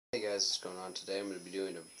Hey guys, what's going on? Today I'm going to be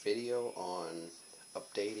doing a video on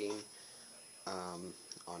updating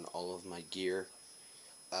on all of my gear,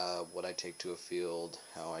 what I take to a field,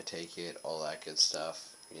 how I take it, all that good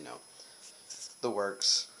stuff, the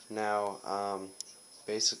works. Now,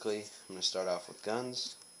 basically, I'm going to start off with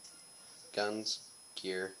guns,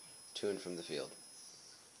 gear, to and from the field.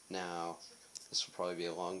 Now, this will probably be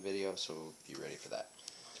a long video, so be ready for that.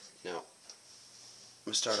 Now, I'm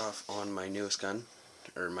going to start off on my newest gun,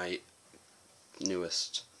 or my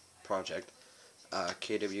newest project,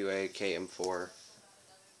 KWA KM4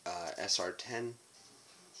 SR10.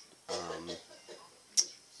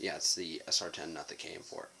 Yeah, it's the SR10, not the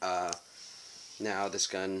KM4. Now this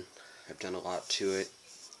gun, I've done a lot to it.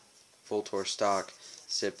 Full Tor stock,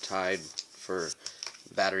 zip tied for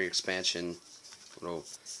battery expansion, little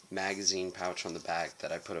magazine pouch on the back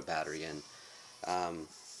that I put a battery in.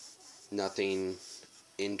 Nothing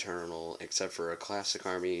internal except for a classic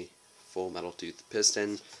Army full metal tooth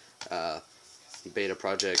piston, Beta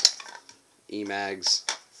Project E-mags.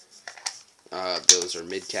 Those are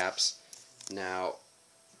mid caps. Now,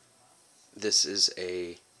 this is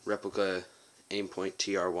a replica Aimpoint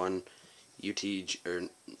TR1 UTG, or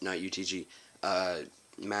not UTG,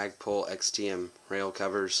 Magpul XTM rail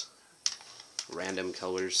covers, random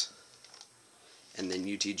colors, and then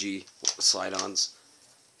UTG slide-ons,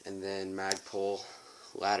 and then Magpul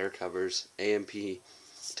ladder covers, AMP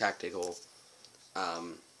tactical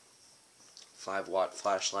 5-watt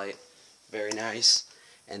flashlight, very nice,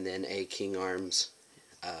 and then a King Arms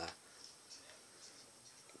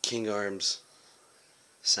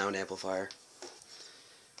sound amplifier.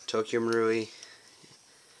 Tokyo Marui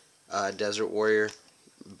Desert Warrior,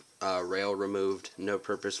 rail removed, no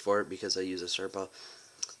purpose for it because I use a Serpa.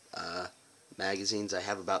 Magazines, I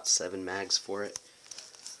have about 7 mags for it.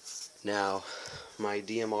 Now, my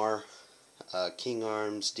DMR, King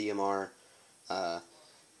Arms DMR,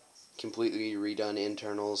 completely redone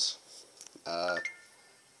internals. The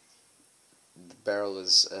barrel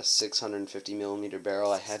is a 650mm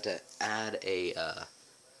barrel. I had to add a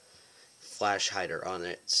flash hider on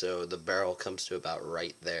it, so the barrel comes to about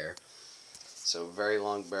right there. So very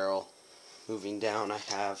long barrel. Moving down, I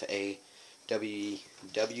have a WE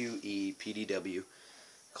PDW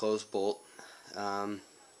closed bolt,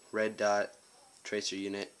 red dot tracer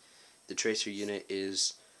unit. The tracer unit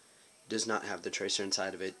does not have the tracer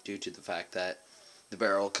inside of it due to the fact that the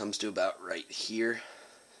barrel comes to about right here.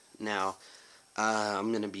 Now,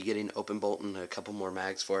 I'm going to be getting open bolt and a couple more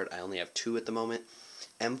mags for it. I only have 2 at the moment.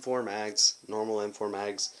 M4 mags, normal M4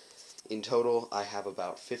 mags. In total, I have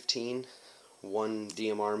about 15. 1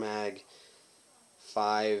 DMR mag,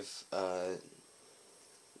 5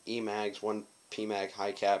 E-mags, 1 P-mag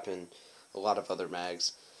high cap, and a lot of other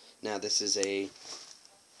mags. Now, this is a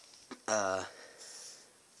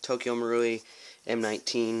Tokyo Marui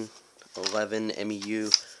M19 11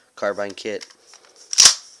 MEU carbine kit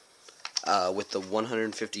with the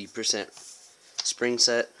 150% spring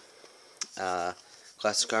set,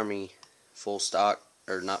 classic Army full stock,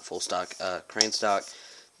 or not full stock, crane stock,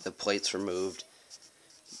 the plates removed,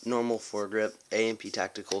 normal foregrip, AMP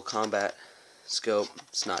tactical combat scope,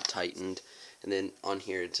 it's not tightened, and then on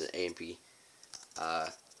here it's an AMP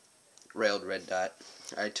railed red dot.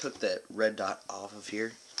 I took that red dot off of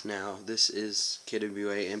here. Now this is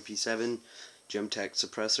KWA MP7 Gemtech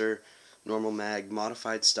suppressor, normal mag,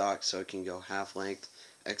 modified stock so it can go half length,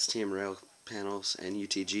 XTM rail panels and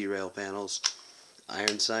UTG rail panels,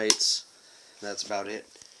 iron sights. That's about it.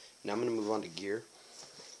 Now I'm going to move on to gear.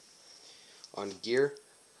 On gear,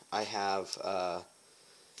 I have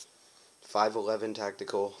 511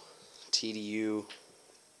 tactical TDU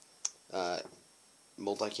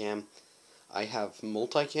multicam. I have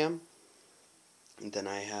multicam, and then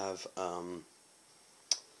I have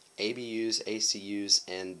ABUs, ACUs,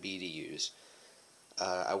 and BDUs.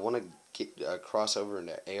 I want to get crossover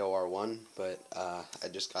into AOR1, but I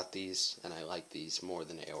just got these, and I like these more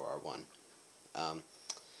than AOR1.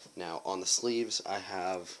 Now, on the sleeves, I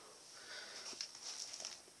have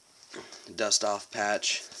dust off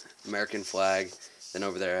patch, American flag, then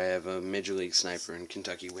over there I have a Major League Sniper and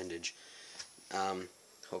Kentucky Windage.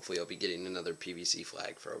 Hopefully I'll be getting another PVC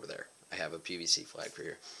flag for over there. I have a PVC flag for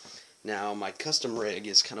here. Now my custom rig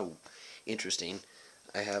is kind of interesting.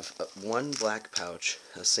 I have one black pouch,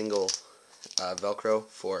 a single Velcro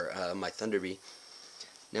for my Thunderbee.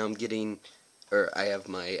 Now I'm getting, I have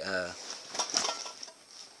my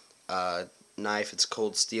knife, it's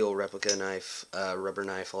cold steel replica knife, rubber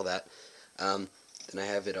knife, all that. Then I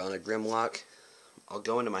have it on a Grimlock. I'll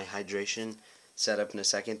go into my hydration setup in a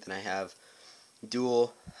second. Then I have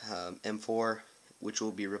dual M4 which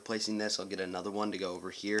will be replacing this. I'll get another one to go over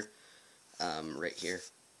here, right here.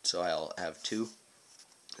 So I'll have 2.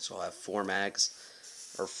 So I'll have 4 mags,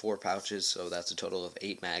 or 4 pouches, so that's a total of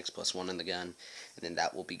 8 mags plus 1 in the gun, and then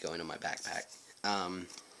that will be going in my backpack.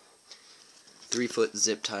 3-foot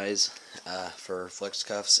zip ties for flex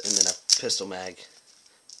cuffs, and then a pistol mag,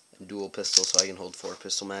 dual pistol, so I can hold 4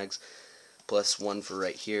 pistol mags, plus 1 for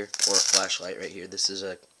right here, or a flashlight right here. This is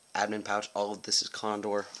a admin pouch. All of this is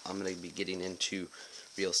Condor. I'm going to be getting into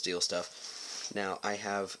real steel stuff. Now I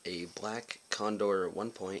have a black Condor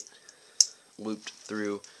 1-point looped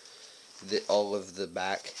through all of the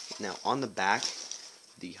back. Now on the back,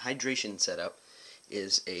 the hydration setup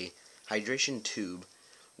is a hydration tube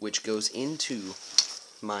which goes into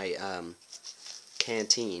my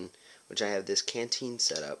canteen, which I have this canteen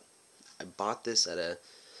setup. I bought this at a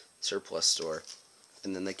surplus store,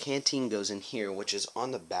 and then the canteen goes in here, which is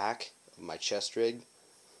on the back of my chest rig,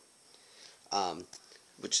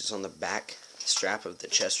 which is on the back strap of the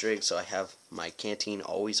chest rig, so I have my canteen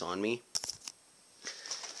always on me.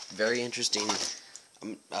 Very interesting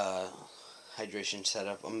hydration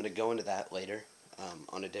setup. I'm going to go into that later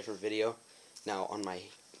on a different video. Now on my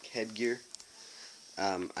headgear,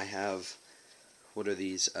 I have, what are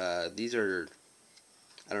these? These are,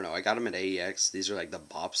 I don't know, I got them at AEX. These are like the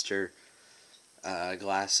Bobster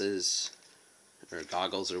glasses, or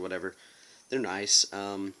goggles, or whatever. They're nice.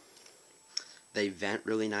 They vent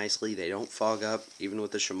really nicely. They don't fog up, even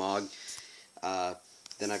with the Shemagh.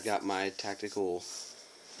 Then I've got my tactical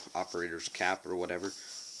operator's cap, or whatever.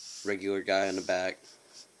 Regular guy on the back.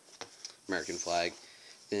 American flag.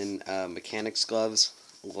 Then mechanics gloves.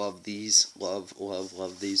 Love these.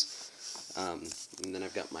 Love these. And then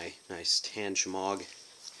I've got my nice tan Shemagh.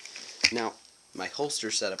 Now, my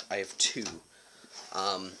holster setup, I have 2.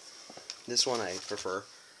 This one I prefer.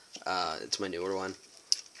 It's my newer one.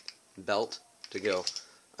 Belt to go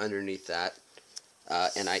underneath that.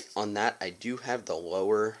 And on that, I do have the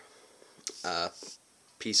lower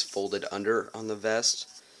piece folded under on the vest,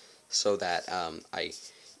 so that I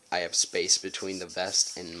have space between the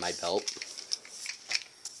vest and my belt.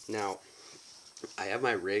 Now, I have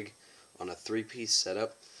my rig on a 3-piece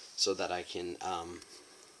setup so that I can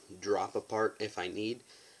drop apart if I need.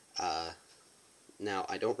 Now,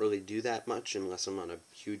 I don't really do that much unless I'm on a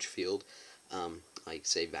huge field, like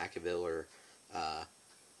say Vacaville, or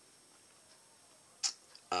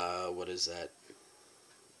what is that?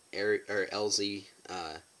 Or LZ,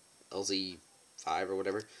 LZ5 or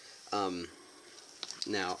whatever.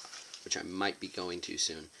 Now, which I might be going to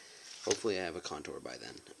soon. Hopefully I have a Contour by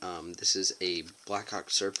then. This is a Blackhawk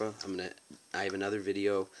Serpa. I have another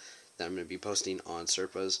video that I'm going to be posting on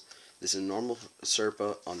Serpas. This is a normal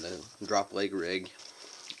Serpa on the drop leg rig,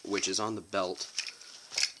 which is on the belt,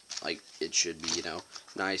 like it should be, you know.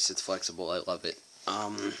 Nice, it's flexible, I love it.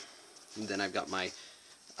 Then I've got my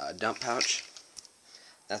dump pouch.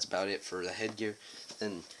 That's about it for the headgear.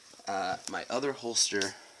 Then my other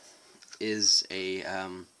holster is a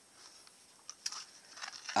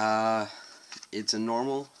it's a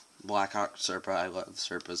normal Blackhawk Serpa. I love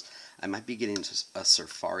Serpas. I might be getting a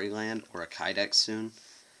Safariland or a Kydex soon,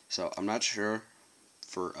 so I'm not sure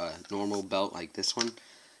for a normal belt like this one.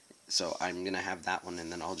 So I'm gonna have that one,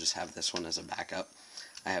 and then I'll just have this one as a backup.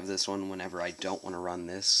 I have this one whenever I don't want to run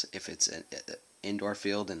this, if it's an indoor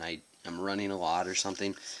field and I'm running a lot or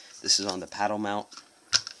something. This is on the paddle mount.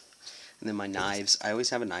 And then my knives, I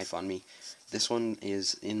always have a knife on me. This one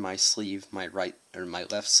is in my sleeve, my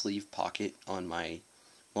left sleeve pocket on my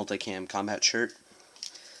Multicam combat shirt.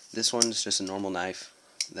 This one's just a normal knife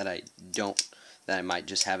that I might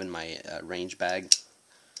just have in my range bag.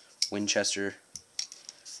 Winchester,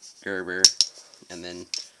 Gerber, and then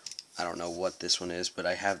I don't know what this one is, but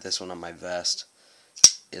I have this one on my vest.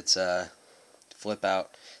 It's a flip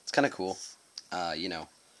out. It's kind of cool. You know,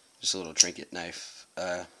 just a little trinket knife.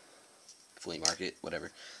 Flea market,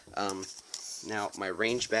 whatever. Now, my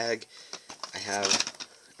range bag, I have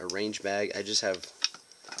a range bag. I just have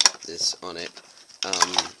this on it.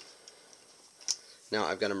 Now,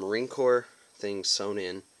 I've got a Marine Corps thing sewn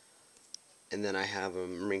in, and then I have a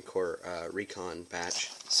Marine Corps recon patch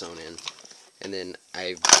sewn in. And then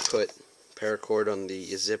I put paracord on the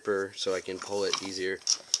zipper so I can pull it easier.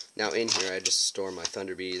 Now, in here, I just store my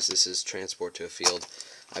Thunder Bees. This is transport to a field.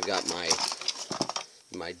 I've got my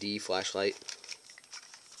D flashlight.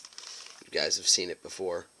 You guys have seen it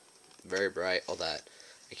before. Very bright, all that.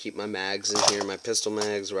 I keep my mags in here, my pistol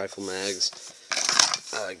mags, rifle mags,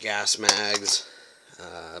 gas mags,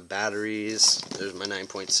 batteries. There's my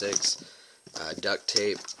 9.6, duct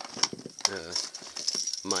tape,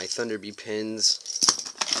 my Thunder Bee pins,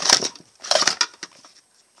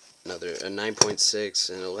 another a 9.6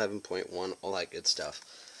 and 11.1, all that good stuff.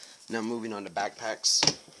 Now moving on to backpacks.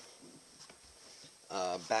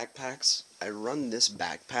 Backpacks, I run this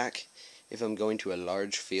backpack if I'm going to a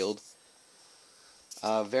large field.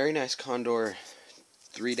 Very nice Condor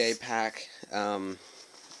 3-day pack. You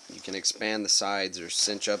can expand the sides or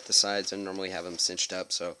cinch up the sides. I normally have them cinched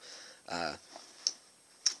up, so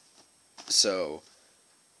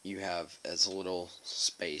you have as little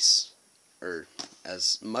space, or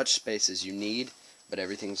as much space as you need, but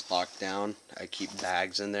everything's locked down. I keep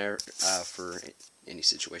bags in there for any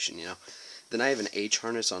situation, you know. Then I have an H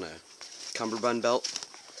harness on a cummerbund belt,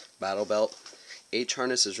 battle belt. H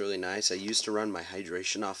harness is really nice. I used to run my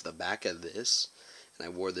hydration off the back of this, and I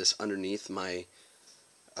wore this underneath my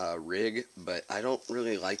rig, but I don't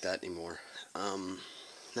really like that anymore.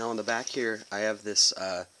 Now on the back here, I have this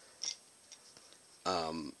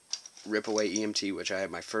Rip-Away EMT, which I have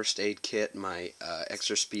my first aid kit, my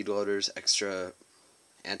extra speed loaders, extra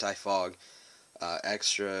anti-fog,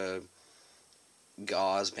 extra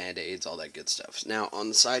gauze, band-aids, all that good stuff. Now on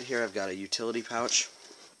the side here, I've got a utility pouch,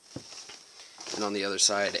 and on the other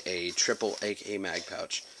side, a triple AK mag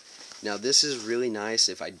pouch. Now this is really nice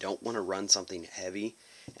if I don't want to run something heavy,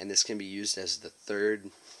 and this can be used as the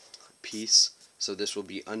third piece. So this will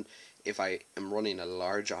be, if I am running a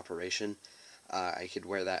large operation, I could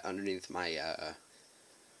wear that underneath my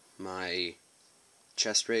my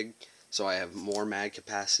chest rig, so I have more mag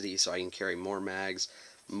capacity, so I can carry more mags,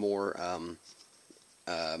 more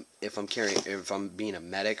if I'm being a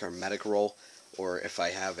medic or medic role, or if I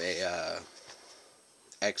have a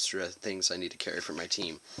extra things I need to carry for my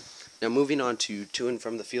team. Now moving on to and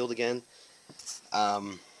from the field again.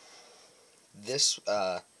 This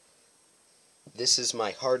is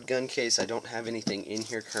my hard gun case. I don't have anything in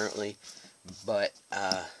here currently, but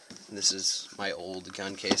this is my old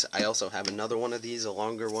gun case. I also have another one of these, a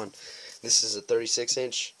longer one. This is a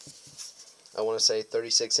 36-inch. I want to say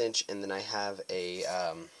 36-inch, and then I have a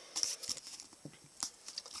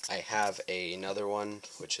another one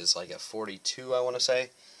which is like a 42. I want to say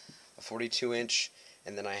a 42-inch,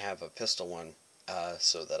 and then I have a pistol one,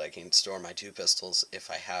 so that I can store my 2 pistols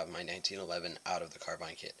if I have my 1911 out of the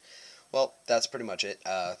carbine kit. Well, that's pretty much it.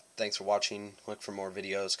 Thanks for watching. Look for more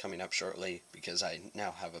videos coming up shortly, because I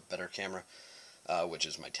now have a better camera, which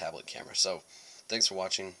is my tablet camera. So, thanks for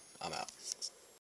watching. I'm out.